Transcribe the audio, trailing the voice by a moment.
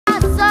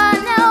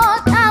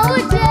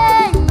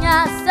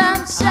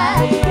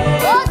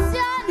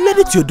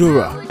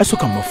Theodora,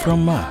 esoka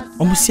maframa,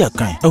 omusi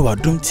akan ewa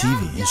Adom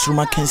TV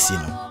Nsoromma kensi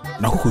no.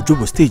 Na koko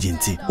jobo stage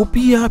nti,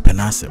 obia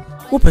penase.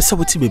 Wo pese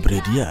wo ti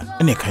bebredi a,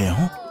 ene kan ye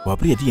ho, wa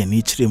bre de ye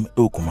ni kirem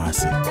e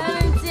okumase.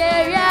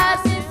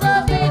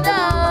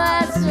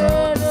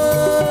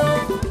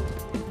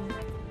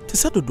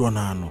 Tisado do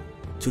na no.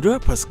 Theodora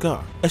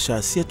Pascal, esha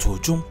asie to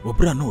dwom wo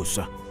bra na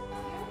osua.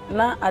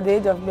 Na at the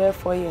age of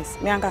 4 years,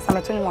 me anka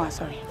sameto ni mo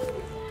sorry.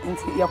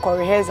 Nti your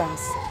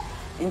rehearsals.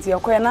 Nti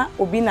your na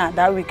obi na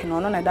that week no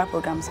na that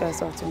program say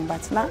sort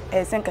but na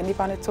senka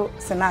nipa no to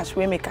sinash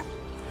we maker.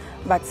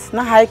 But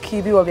na high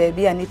key bi wo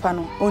baby a nipa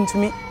no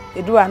ontumi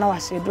edua na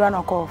wahye edua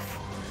na off.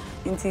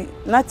 Nti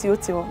na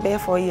Theodora be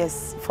 4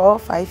 years,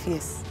 5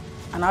 years.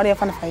 And now they have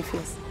 5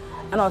 years.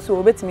 And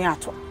also obetimi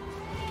ato.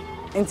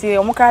 Nti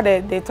omuka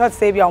they thought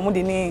say bia omu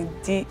de ni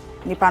di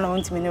nipa no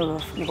ntimi ni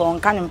rough because on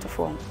kanyum to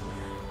form.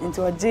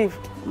 Nti ojive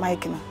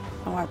Mike na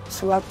wa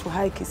to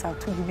hike is out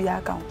to bibi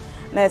account.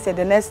 Na say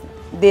the next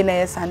day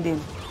na Sunday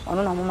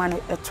ono na mama no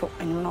eto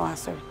enyum na wa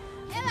sorry.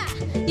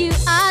 You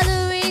are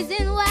the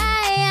reason why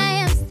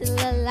I am still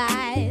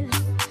alive.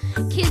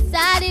 Kids,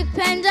 I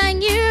depend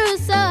on you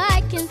so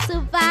I can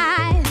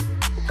survive.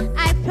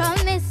 I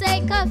promise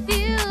sake of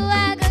you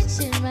I got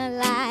you in my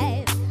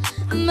life.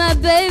 My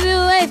baby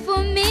wait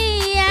for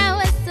me, I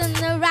was on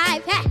the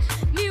right path.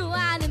 You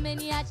are the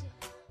miniature.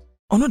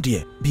 Ono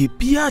de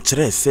bibia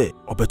kire se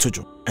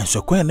obetojo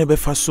enso kwan ne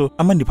befa so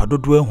ama nipa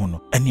dodo ehu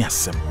no ani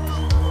asem.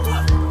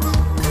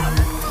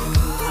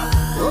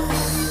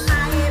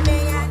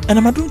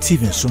 Ana Adom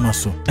TV Nsoromma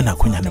so na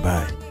konya ne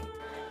bae.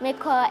 Me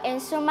call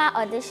Nsoromma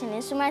audition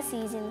Nsoromma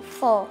season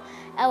 4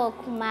 ewo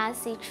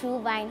Kumasi True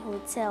Vine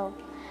Hotel.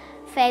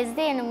 First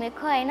day no me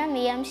call na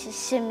me yam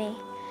shishime.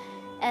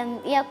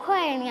 Yeah,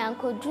 calling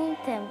Uncle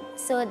them.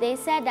 So they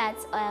said that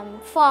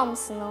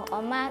forms no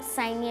or my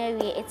sign year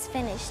it's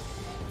finished.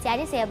 See, I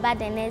just say about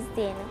the next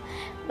day no.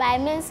 But I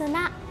mean so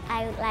now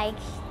I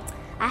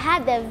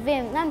had the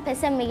vim. Now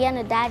person me get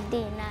no that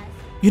day now.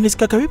 Eunice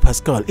Kakari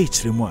Pascal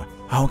H3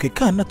 how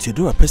can na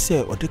Theodora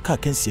pese o de ka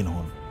kensi no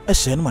ho. E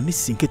hye no ma ni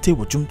sinkete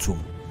wo dwumtum.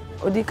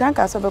 Odi kan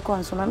ka so be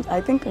consumer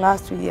I think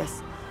last 2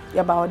 years.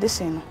 Ya ba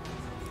audition no.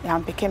 Ya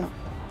mpeke no.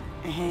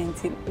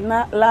 Nti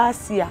na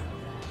last year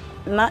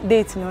na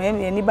date no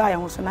any buy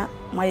ho so na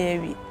my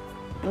year.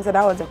 So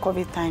that was the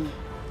COVID time.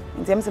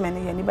 In terms of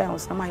any buy ho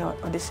so na my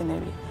audition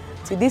every.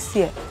 So this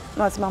year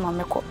not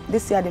mama meko.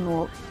 This year they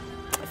no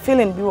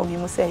feeling bi wo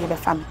me say you be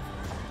fam.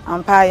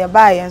 Ampa ya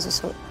buy and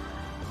so.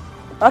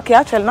 Okay,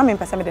 actually na me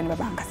pesa me de be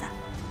bankasa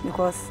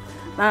because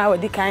na we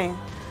di kan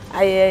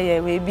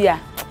aye we bia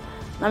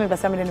na me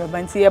pesa me de be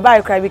banti ya buy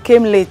cry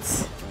became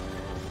late.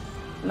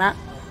 Na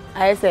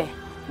I say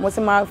most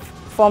my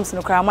forms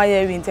no cry my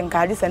year winter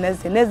card this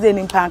next day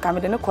nim pan ka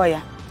me de no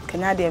koya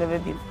kanya de be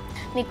bi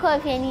me call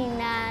feni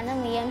na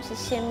me yam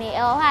hihye me e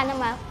ho na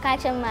ma ka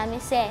che ma me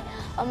say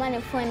o ma ne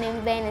phone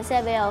nim ben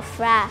say be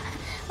ofra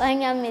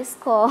onya miss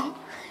call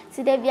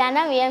si de bia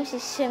na me yam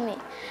hihye me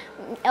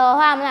e ho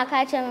am na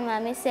ka che ma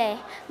me say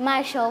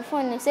ma show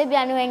phone say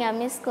bia no onya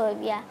miss call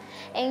bia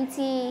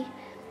enti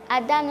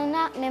adano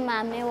na me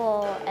ma me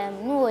wo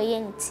no wo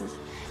yenti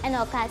e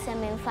na o ka say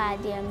me mfa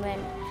ade emre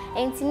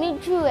enti me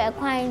dru e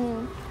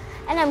kwan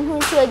and I'm going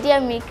to dear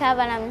me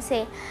cover and I'm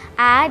say,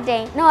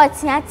 Adom, no,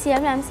 it's not here.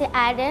 I'm say,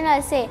 Adom, I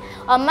say,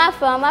 oh,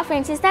 my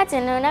friend, she's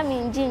starting on a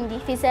mean Jindy.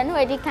 If he's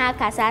already can't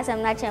cast us,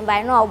 I'm not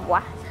by no boy.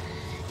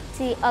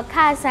 See, or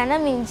cast and I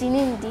mean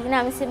Jindy, and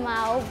I'm saying,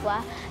 my old boy,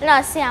 and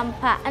I say, I'm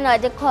pa, and I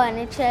declare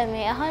me,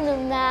 100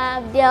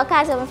 now, the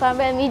cast of from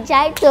me,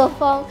 Jaito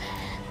from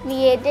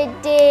me, the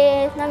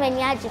day, no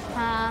many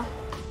Japan.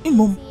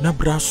 Imum, na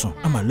brasso,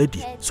 I'm a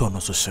lady, so no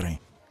so serene.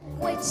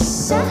 Which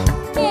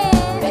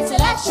it's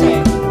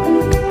election.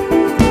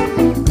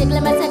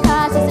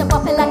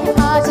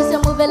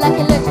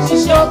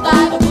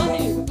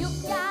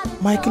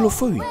 Michael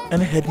Ofori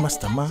and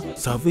Headmaster Ma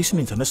Salvation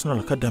International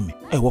Academy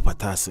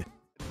Wapatase.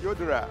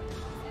 Theodora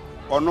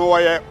ono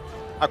waye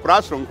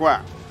akrasron ko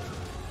a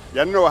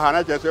ye no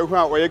hana chese hu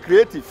a waye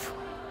creative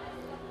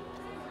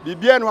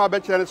bibia no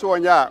abekere ne so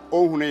wonya a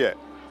ohunu ye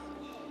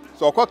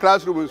so ko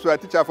classroom so a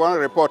teacher for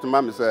report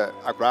ma me say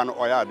akra no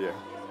oya ade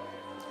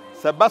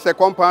se ba se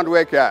compound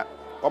work a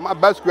o ma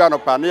basku no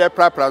pa ne ye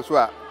prapra so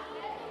a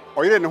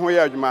oyire ne ho ye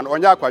adwuma no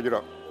onya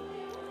akwadworo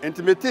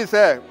intimate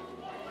say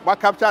ba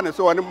capture ne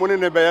so woni muni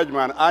ne be ye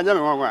adwuma no anya me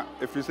wanwa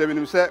efiri se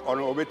binim se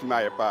ono obetimi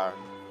aye pa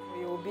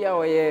we obi a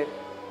we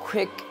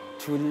quick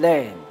to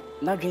learn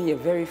not when you're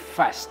very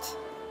fast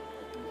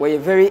when you're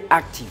very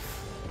active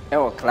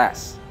our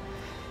class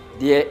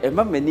the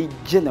many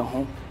gene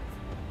ho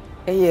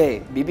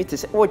bibi to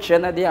say o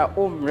chena dia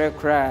o mre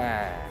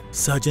kra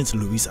Sergeant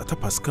Louis Ata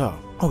Pascal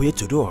how ye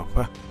Theodora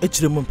pa e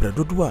kire mo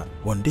mpredodo a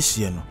won de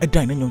hie no e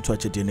dan na nyom to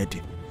akede na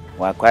di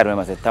wa kware me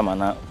ma se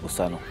tamana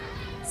usano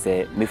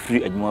se me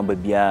free adwuma ba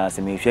bia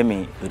se me hwe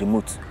me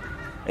remote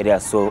area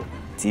so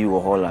TV wo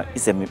hola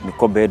ise me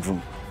ko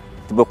bedroom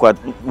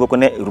boko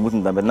ne remote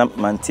na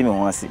man team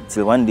ho ase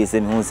till one day say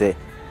me hu say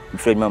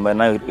free member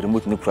na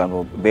remote ni kura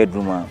no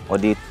bedroom a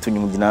odi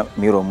tunyum gina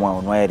mirror mu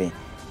a no ayere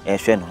e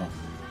hwe no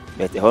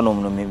But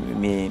Honor me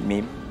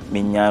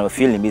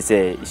feeling me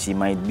say she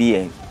might be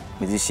a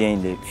musician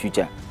in the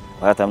future.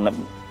 But I'm not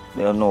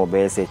know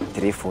about say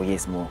 3-4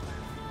 years more.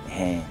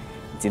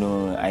 You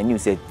know, I knew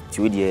said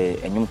to the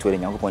a new to the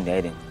young upon the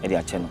head at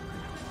their channel.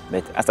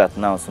 But as at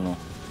now, so no,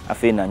 I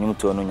feel a new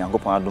to no young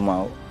upon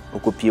Adom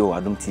Okopio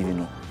Adom TV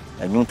no.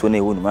 A new to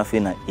no one, my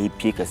friend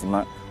AP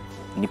Casima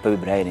Nipper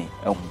Bride.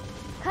 Call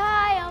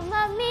your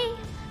mommy,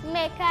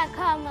 make her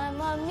call my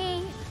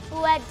mommy.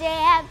 What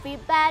day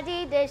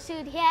everybody they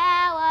should hear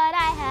what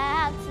I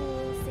have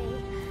to say.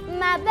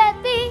 My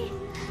baby,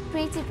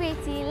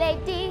 pretty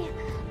lady,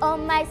 oh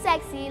my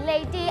sexy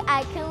lady,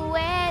 I can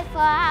wait for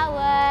our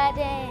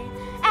wedding.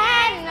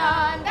 And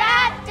on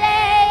that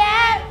day,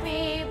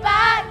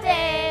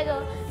 everybody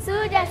go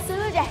suja,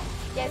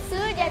 yeah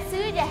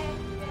suja.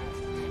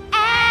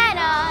 And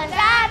on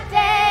that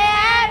day,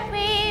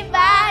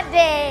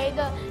 everybody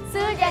go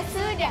suja,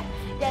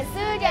 yeah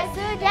suja.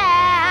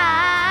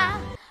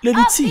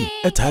 Lady T,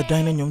 at her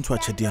dining room to a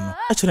chediano,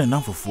 actually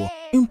enough for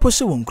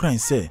impossible one crying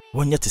say,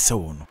 one yet is so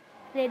on.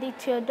 Lady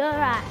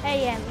Theodora,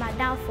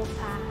 Madame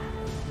Fopa.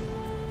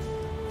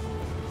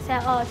 Say,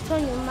 or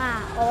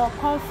Tonuma, or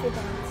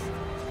confident.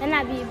 And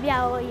I be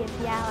bia or ye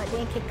bia or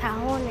then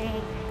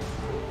kikahone.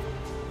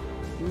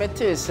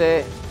 Mete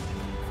say,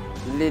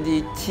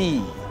 Lady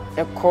T,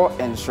 Echo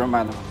and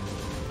Nsoromma,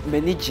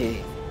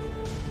 Menije.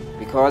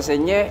 Because a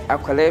year a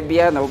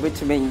colebia no bit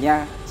to me,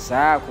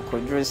 sa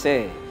could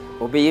say.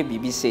 Obey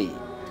BBC.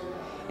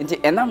 Inti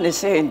enam ne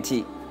say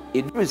inti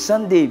eduru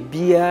Sunday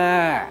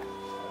bia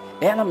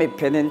e na me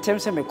pen in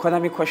terms of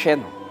economy question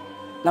no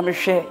na me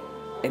hwe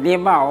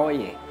enema a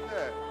oye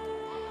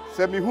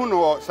se mi hu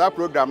no sa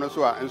program no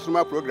so a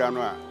Nsoromma program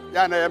no a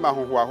ya na ye ma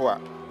hohoa ho a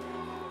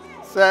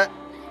se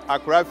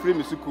akora free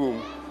musical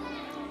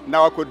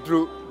na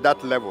wakodru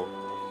that level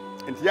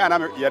inti ya na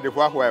me ye de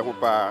hoahoa e ho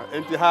pa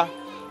inti ha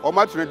o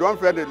ma tune don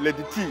friend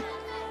Lady T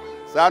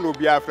sa no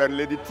bia friend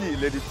Lady T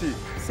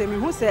se mi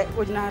hu se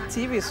ojina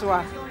TV so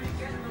a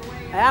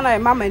aya na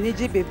mama ni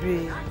ji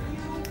bebre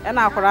e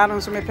na akora no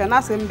so me pe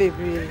na sem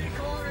bebre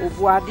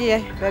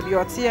obuade ba bi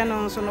otie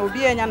no so na obi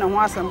enya ne ho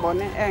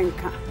asembone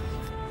enka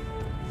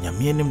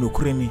Nyame nim no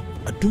kure ni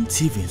Adom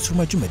TV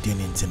Nsoromma dwumade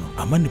ne ntino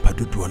amani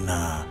padodo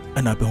na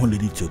ana be ho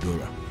Lady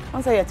Theodora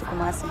on say yet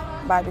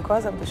Kumasi but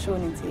because of the show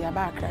nti ya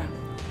ba akra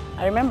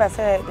I remember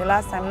say the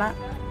last time na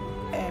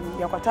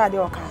yakota de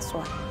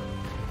okaso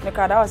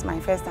because that was my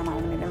first time I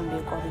went them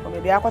dey call because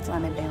baby akwata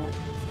na be ho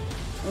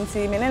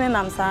nti menene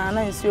nam sa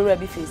na Nsoromma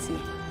bi face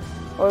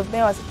or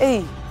there was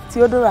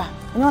Theodora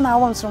you know na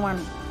won Nsoromma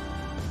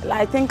no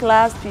I think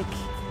last week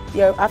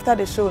yeah after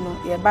the show no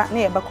yeah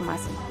ba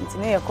Kumasi nti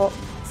ne yeko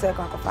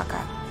circle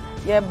akofaka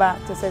yeah ba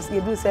to say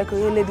you do circle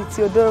Lady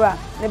Theodora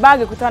the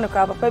bag kuta no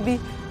ka papa bi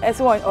ese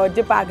won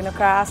oje bag no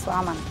ka aso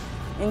ama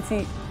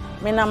nti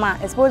me na ma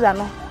exposure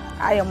no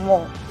I am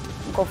more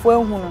nkofo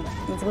ehu no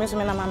nti me so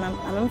me na ma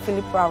I'm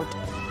feeling proud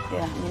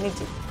yeah me need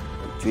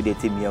to dey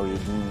tell me how you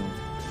do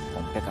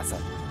on Pekasa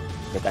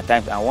but at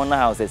times I wonder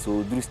how say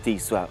so do stay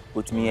so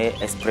put me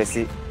express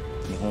it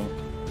me home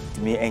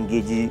to me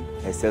engage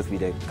herself with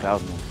the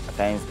crowd no at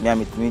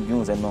times me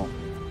do say no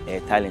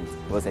talent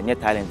because any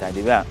talent I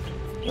dey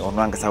on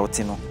one kasa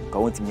woti no ka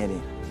wonti me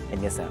dey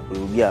enyesa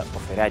obi a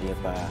ofere ade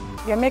pa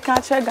you make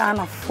a check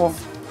Ghana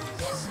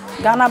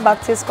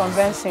Baptist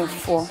Convention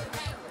for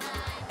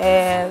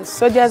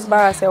soldiers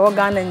barracks e wo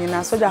Ghana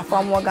nyina soldier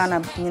farm wo Ghana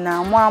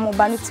nyina mo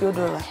amoba ni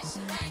Theodora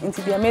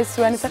nti bia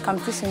mesu ani se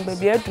competition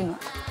baby adu no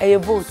e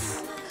vote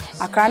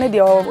akra ne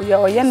de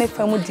o ye ne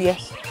famu de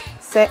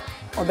se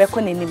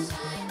obekọ nanim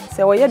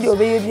se wo ye de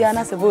obeye bia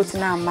na se vote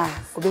na ama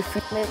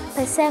obefi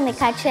pese me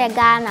ka che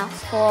Ghana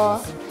for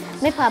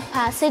me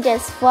papa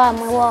soldiers for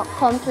my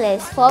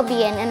complex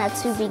 4BN and a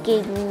 2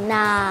 brigade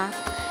na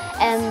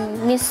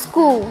my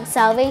school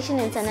Salvation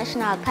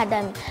International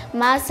Academy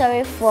ma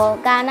sorry for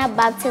Ghana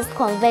Baptist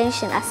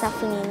Convention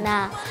asafuni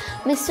na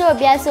me so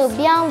bia so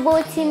bia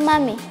voting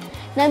mami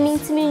na me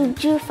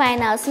do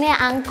finals me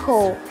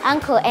uncle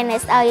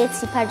Ernest Aoye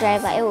tipa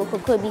driver e wo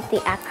Kokobi te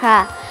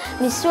Accra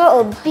me so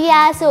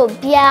obia so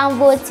bia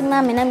voting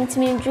mami na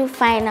me do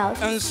finals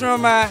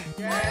Nsoromma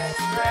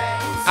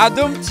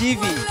Adom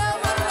TV